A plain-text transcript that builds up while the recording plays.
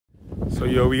So,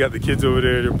 yo, we got the kids over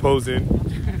there. They're posing.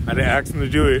 I didn't ask them to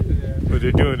do it, but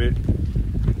they're doing it.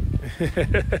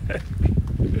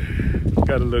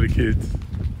 Got a lot of kids.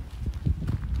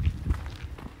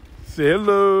 Say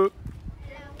hello.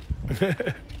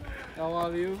 How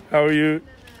are you? How are you?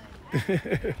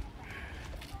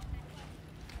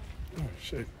 Oh,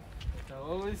 shit. They're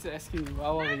always asking you,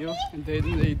 how are you? And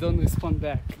they don't respond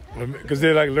back. Because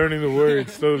they're like learning the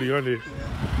words slowly, aren't they?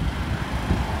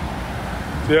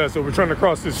 Yeah, so we're trying to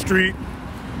cross the street.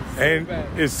 And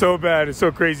it's so bad. It's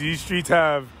so crazy. These streets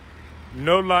have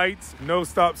no lights, no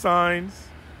stop signs.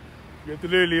 You have to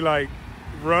literally like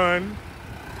run.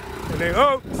 And then,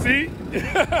 oh, see?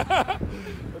 I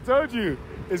told you.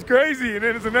 It's crazy. And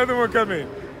then there's another one coming.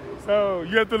 So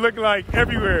you have to look like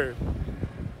everywhere.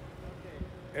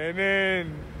 And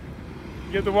then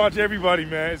you have to watch everybody,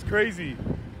 man. It's crazy.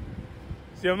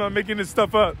 See, I'm not making this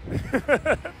stuff up.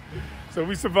 So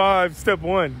we survived step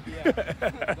one.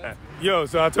 Yeah. Yo,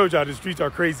 so I told y'all the streets are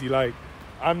crazy. Like,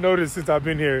 I've noticed since I've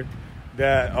been here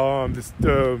that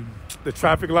the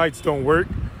traffic lights don't work.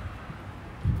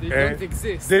 They don't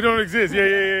exist. They don't exist.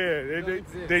 Yeah.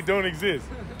 They don't exist.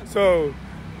 So,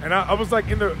 and I was like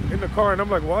in the car, and I'm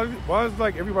like, why is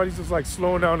like everybody's just like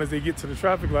slowing down as they get to the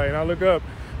traffic light? And I look up,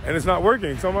 and it's not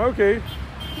working. So I'm like, okay,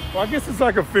 well, I guess it's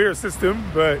like a fair system,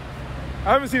 but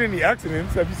I haven't seen any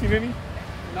accidents. Have you seen any?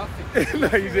 Nothing. No,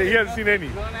 he hasn't seen any.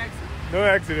 No accident. No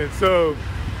accidents. So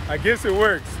I guess it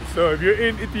works. So if you're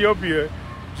in Ethiopia,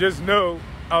 just know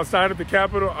outside of the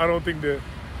capital, I don't think the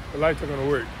lights are going to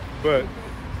work. But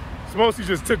it's mostly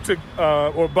just tuk-tuk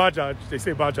or bajaj. They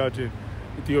say bajaj in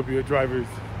Ethiopia, drivers.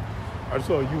 I just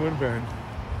saw a UN van.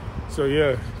 So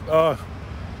yeah,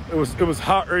 it was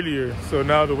hot earlier. So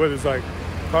now the weather's like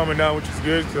calming down, which is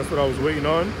good. 'Cause that's what I was waiting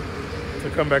on to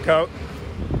come back out.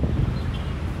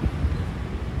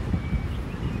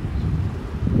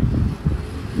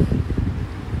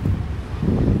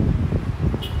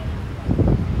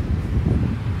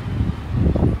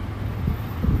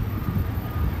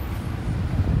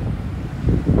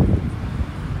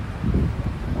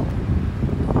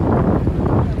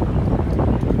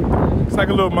 Like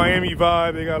a little Miami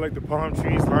vibe. They got like the palm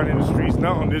trees lining the streets,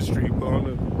 not on this street, but on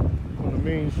the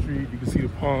main street. You can see the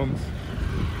palms.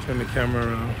 Turn the camera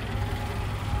around.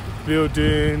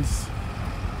 Buildings,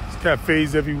 there's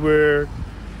cafes everywhere,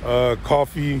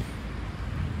 coffee,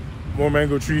 more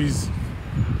mango trees.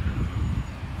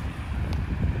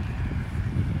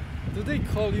 Do they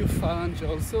call you Faranj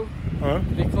also? Huh?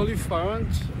 Do they call you Faranj?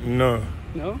 No.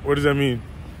 No? What does that mean?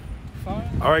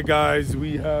 Faranj? All right, guys,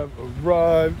 we have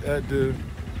arrived at the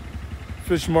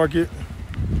fish market.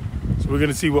 So we're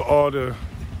gonna see what all the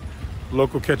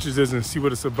local catches is and see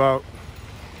what it's about.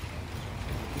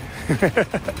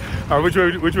 All right, which way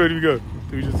do we go?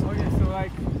 Do we just... Okay, so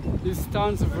like there's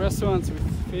tons of restaurants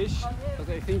with fish, but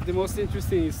I think the most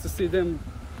interesting is to see them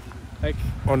like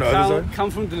on the other side?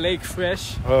 Come from the lake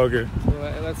fresh. Oh, okay. So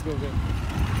let's go there.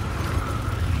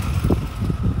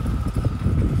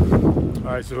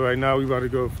 All right, so right now we about to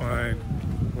go find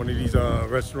one of these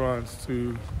restaurants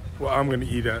well, I'm gonna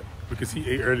eat at because he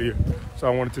ate earlier. So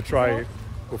I wanted to try it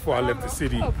before I left the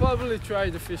city. I'll probably try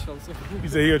the fish also. He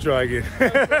said he'll try again.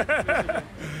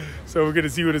 So we're gonna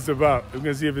see what it's about. We're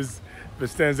gonna see if it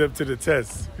stands up to the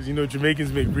test. Because you know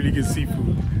Jamaicans make really good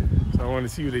seafood. So I want to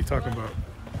see what they're talking about.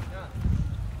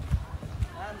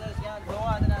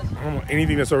 I don't want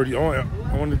anything that's already on.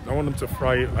 I want them to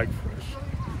fry it like fresh.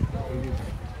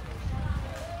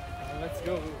 Let's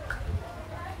go.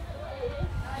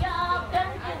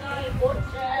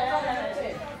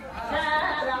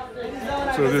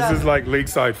 So this is like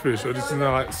lakeside fish. So this is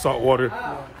not like salt water.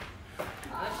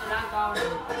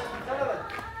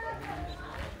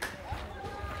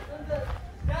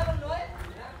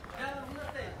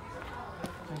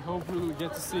 Hopefully we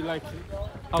get to see like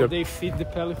how they feed the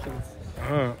pelicans.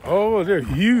 Oh, they're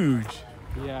huge.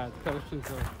 Yeah, the pelicans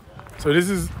are. So this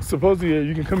is supposedly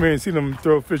you can come here and see them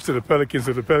throw fish to the pelicans.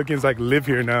 So the pelicans like live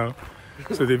here now.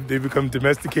 So they become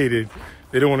domesticated.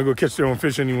 They don't want to go catch their own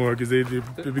fish anymore because they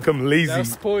become lazy. They're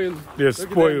spoiled. They're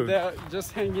spoiled. They're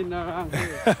just hanging around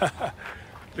here.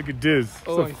 Look at this. It's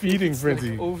a feeding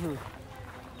frenzy. Like over.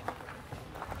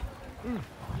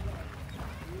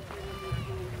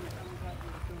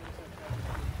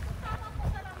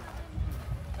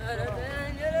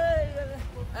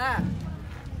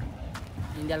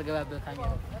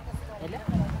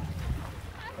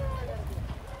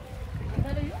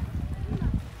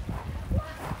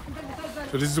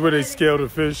 So this is where they scale the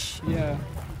fish. Yeah.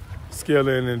 Scale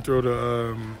it and then throw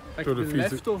the like throw the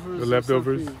leftovers. The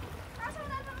leftovers.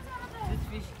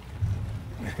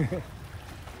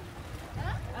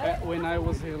 when I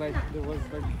was here, like there was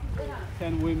like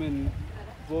 10 women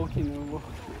walking and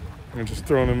walking. And just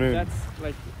throwing them in. That's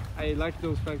like, I like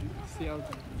those, like, see how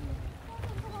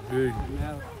Big.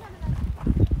 now.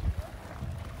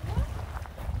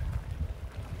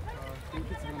 I think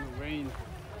it's gonna rain.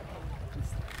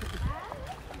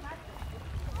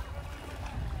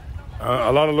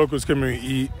 A lot of locals come here and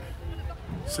eat,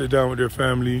 sit down with their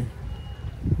family,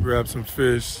 grab some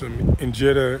fish, some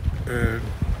injera, and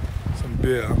some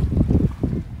beer.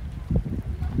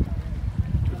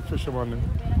 Get the fisherman in.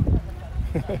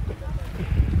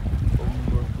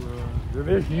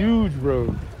 They're huge,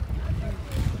 bro.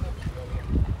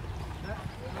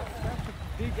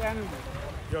 Big animal.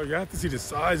 Yo, you have to see the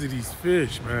size of these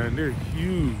fish, man. They're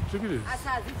huge. Look at this.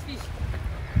 This fish.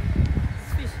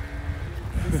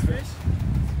 This fish?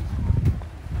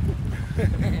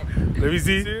 Let me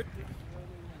see.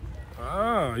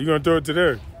 Ah, you gonna throw it to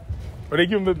there? Or they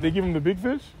give him the big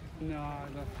fish? No,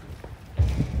 not.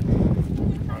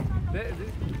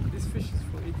 This fish is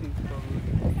for eating, probably.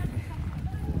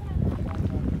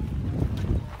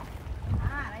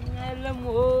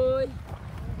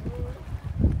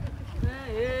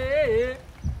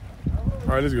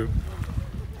 All right, let's go.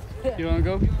 You wanna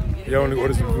go? Yeah, I want to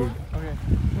order some food. Okay.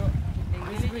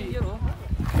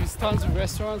 There's tons of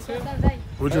restaurants here.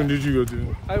 Which one did you go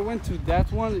to? I went to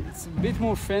that one. It's a bit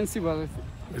more fancy, but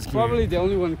It's clean. probably the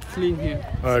only one clean here.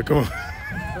 All right, come on.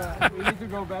 But we need to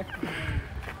go back.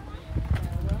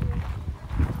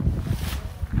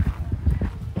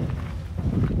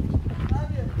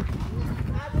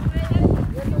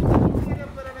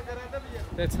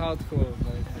 That's hardcore,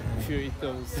 like, if you eat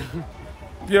those.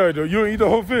 Yeah, you don't eat the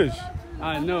whole fish.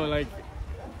 I know, like,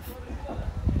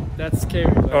 that's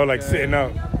scary. Like, Oh, like sitting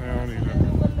out. Yeah, I don't eat that.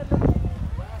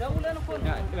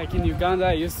 Yeah, like in Uganda,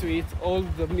 I used to eat all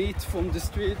the meat from the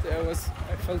street. I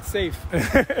felt safe.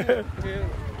 Here,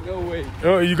 no way.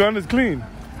 Oh, Uganda's clean.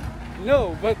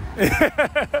 No, but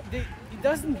it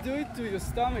doesn't do it to your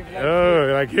stomach. Like, Oh,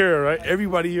 like here, right?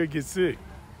 Everybody here gets sick.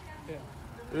 Yeah.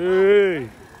 Hey.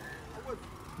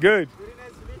 Good.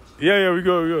 Yeah, we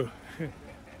go.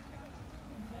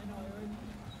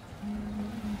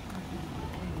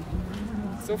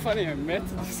 So funny, I met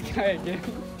this guy again.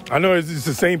 I know it's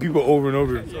the same people over and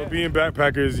over. So being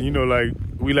backpackers, you know, like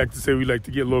we like to say we like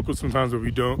to get local sometimes, but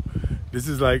we don't. This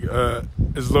is like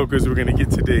as local as we're gonna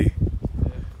get today.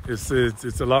 It's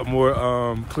a lot more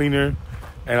cleaner,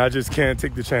 and I just can't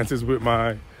take the chances with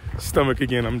my stomach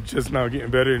again. I'm just now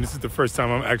getting better, and this is the first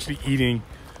time I'm actually eating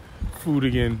food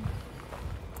again.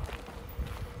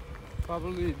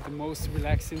 Probably the most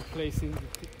relaxing place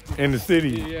In the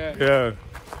city. Yeah.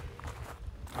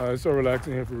 It's so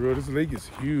relaxing here for real. This lake is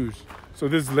huge. So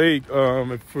this lake,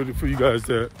 for you guys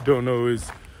that don't know, is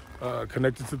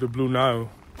connected to the Blue Nile,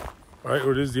 right?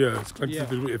 Or it's connected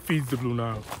to it feeds the Blue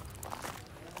Nile.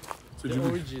 So The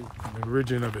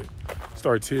origin of it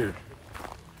starts here.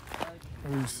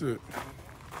 Where you sit?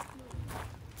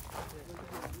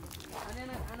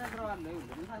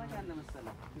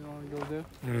 You want to go there?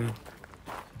 Mm.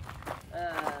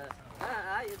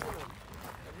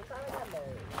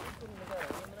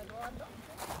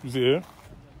 You see here?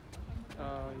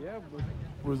 Yeah, but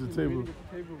Where's the table?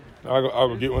 table. I'll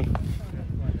go get one.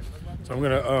 So I'm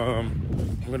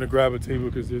gonna grab a table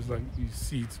because there's like these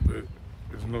seats, but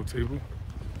there's no table.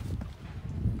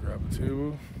 Grab a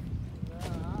table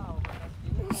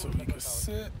so we can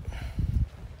sit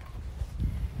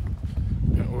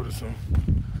and order some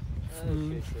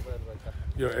food.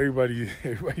 Yo, everybody's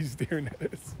staring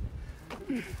at us.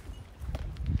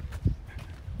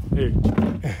 Hey.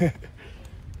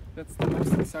 That's the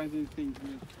most exciting thing that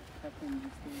happened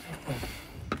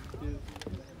these days.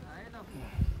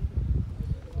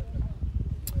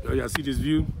 Yo, y'all see this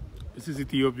view? This is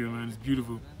Ethiopia, man. It's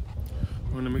beautiful.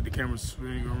 I'm gonna make the camera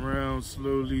swing around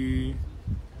slowly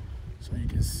so you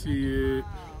can see it.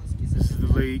 This is the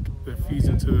lake that feeds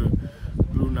into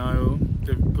Blue Nile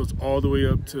that goes all the way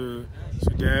up to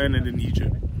Sudan and then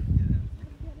Egypt.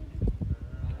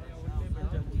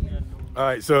 All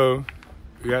right, so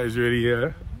we got Israeli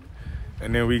here,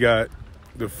 and then we got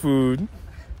the food,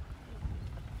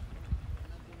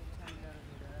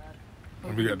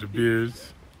 and we got the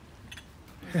beers.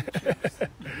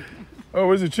 Oh,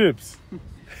 where's the chips?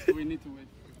 We need to wait.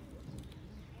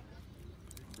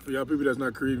 For y'all people that's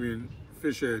not Caribbean,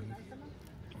 fish head.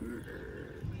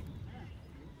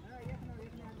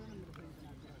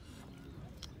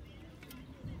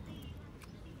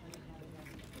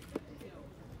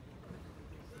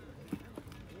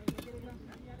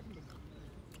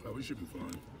 Oh, we should be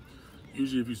fine.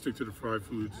 Usually if you stick to the fried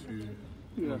foods,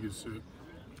 you don't get sick.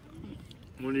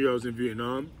 One year I was in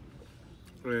Vietnam,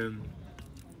 and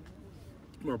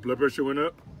my blood pressure went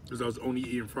up because I was only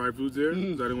eating fried foods there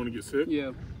because I didn't want to get sick.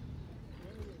 Yeah.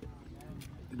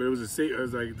 But it was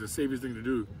like the safest thing to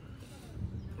do.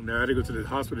 And I had to go to the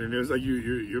hospital, and it was like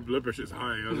your blood pressure is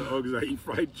high. I was like, oh, because I eat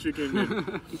fried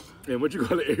chicken and what you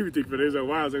call it, everything. But they was like,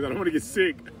 wow, I was like, I don't want to get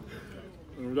sick.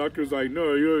 And the doctor was like,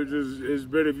 no, it's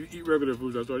better if you eat regular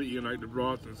foods. I started eating like the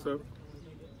broth and stuff,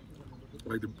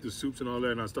 like the soups and all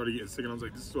that, and I started getting sick. And I was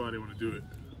like, this is why I didn't want to do it.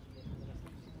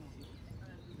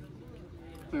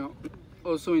 Yeah.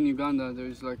 Also in Uganda, there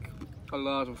is like a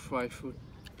lot of fried food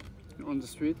on the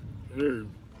street. Yeah.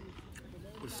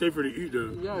 It's safer to eat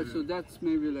though. Yeah, so that's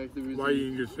maybe like the reason. Why you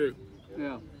didn't get sick?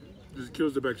 Yeah. Just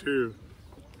kills the bacteria.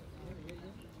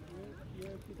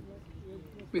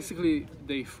 Basically,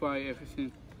 they fry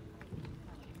everything.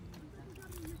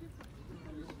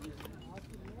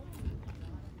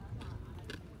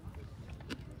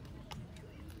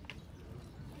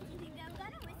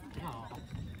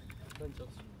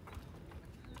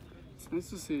 It's nice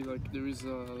to see like there is a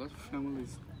lot of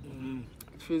families.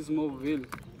 It feels more real.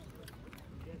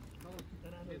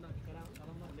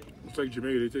 It's like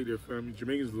Jamaica, they take their family.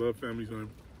 Jamaicans love family time.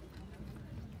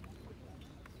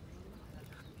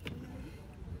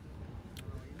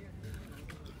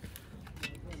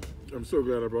 I'm so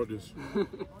glad I brought this.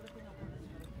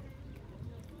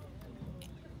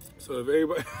 So if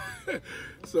everybody,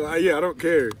 I don't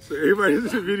care. So everybody in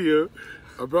the video,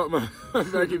 I brought my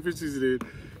mac and fish seasoning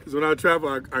because when I travel,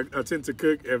 I tend to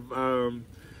cook if I'm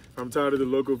tired of the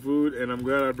local food, and I'm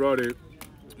glad I brought it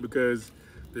because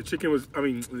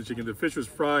the fish was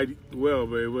fried well,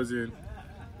 but it wasn't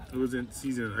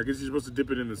seasoned. I guess you're supposed to dip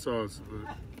it in the sauce,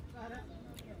 but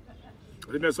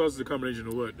I think that sauce is a combination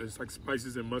of what? It's like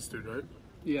spices and mustard, right?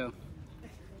 Yeah.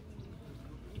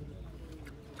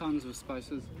 Tons of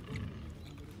spices.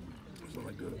 It's not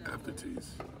like the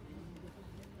aftertaste.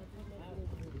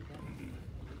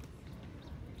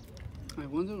 I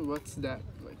wonder what's that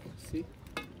like. See?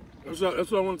 That's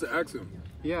what I wanted to ask him.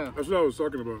 Yeah. That's what I was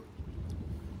talking about.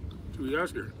 Should we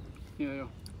ask her? Yeah.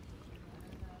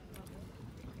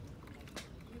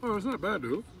 Oh, it's not bad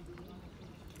though.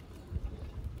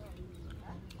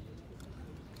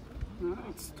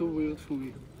 It's too weird for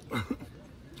me.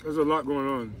 There's a lot going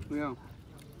on. Yeah.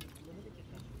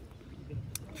 It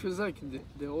feels like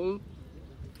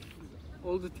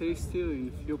all the tastes here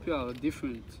in Ethiopia are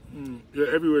different. Yeah,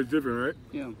 everywhere's different, right?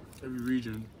 Yeah. Every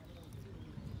region.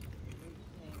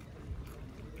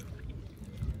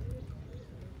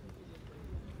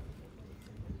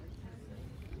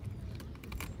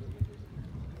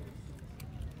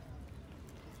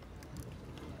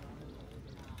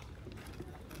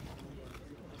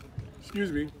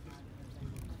 Excuse me.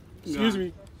 Excuse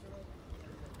me.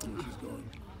 Oh, she's gone.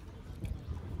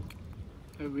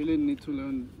 I really need to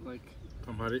learn like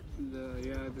Amharic.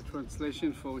 the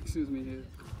translation for excuse me here.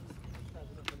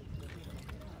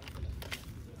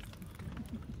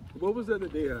 What was that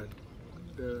they had?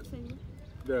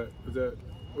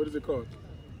 What is it called?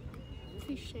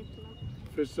 Fish secular.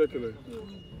 Fish secular. Yeah.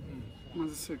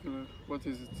 What's secular? What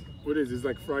is it? What is it? It's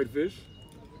like fried fish?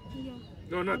 Yeah.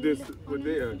 No, not this. What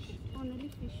they had? Fish. Only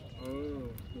fish. Oh.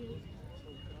 Yeah.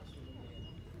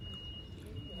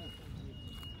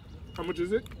 How much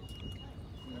is it?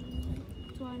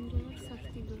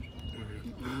 230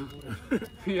 birr.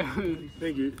 Yeah.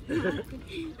 Thank you.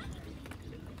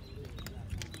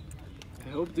 I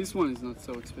hope this one is not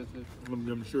so expensive.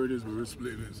 I'm sure it is, but we're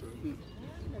splitting it, so.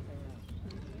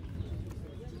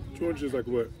 200 is like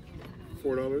what?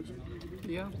 $4?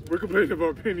 Yeah. We're complaining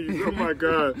about pennies. Oh my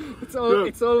god.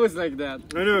 It's always like that.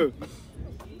 I know.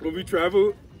 When we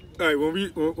travel, like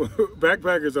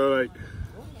backpackers are like,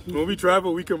 when we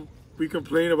travel, we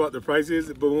complain about the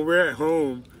prices, but when we're at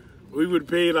home, we would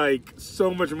pay like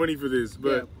so much money for this.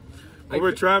 But when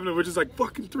we're traveling, we're just like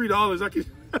fucking $3. I can.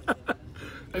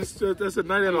 that's a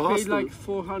night at a hostel. I paid like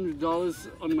 $400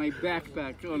 on my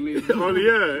backpack only. Only,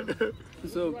 yeah.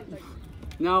 So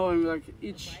now I'm like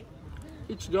each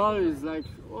dollar is like,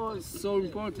 oh, it's so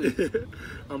important.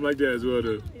 I'm like that as well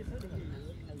though.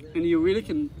 And you really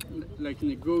can like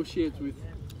negotiate with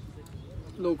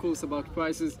locals about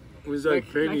prices. It's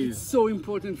like pennies. Like it's so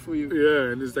important for you.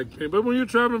 Yeah, and it's like, but when you're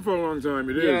traveling for a long time,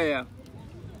 it is. Yeah.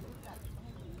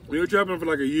 When you're traveling for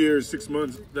like a year, 6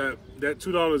 months, that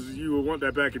 $2, you will want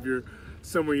that back if you're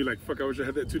somewhere you're like, fuck, I wish I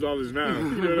had that $2 now.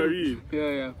 You know what I mean?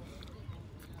 Yeah.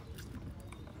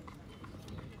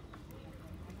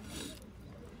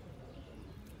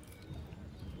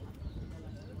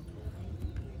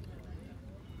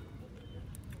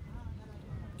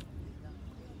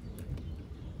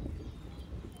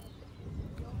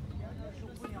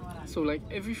 So like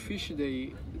every fish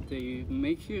they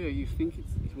make here, you think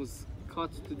it was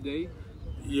caught today?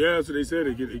 Yeah, so they said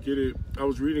they get it. I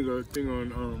was reading a thing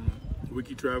on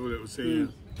Wiki Travel that was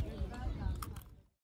saying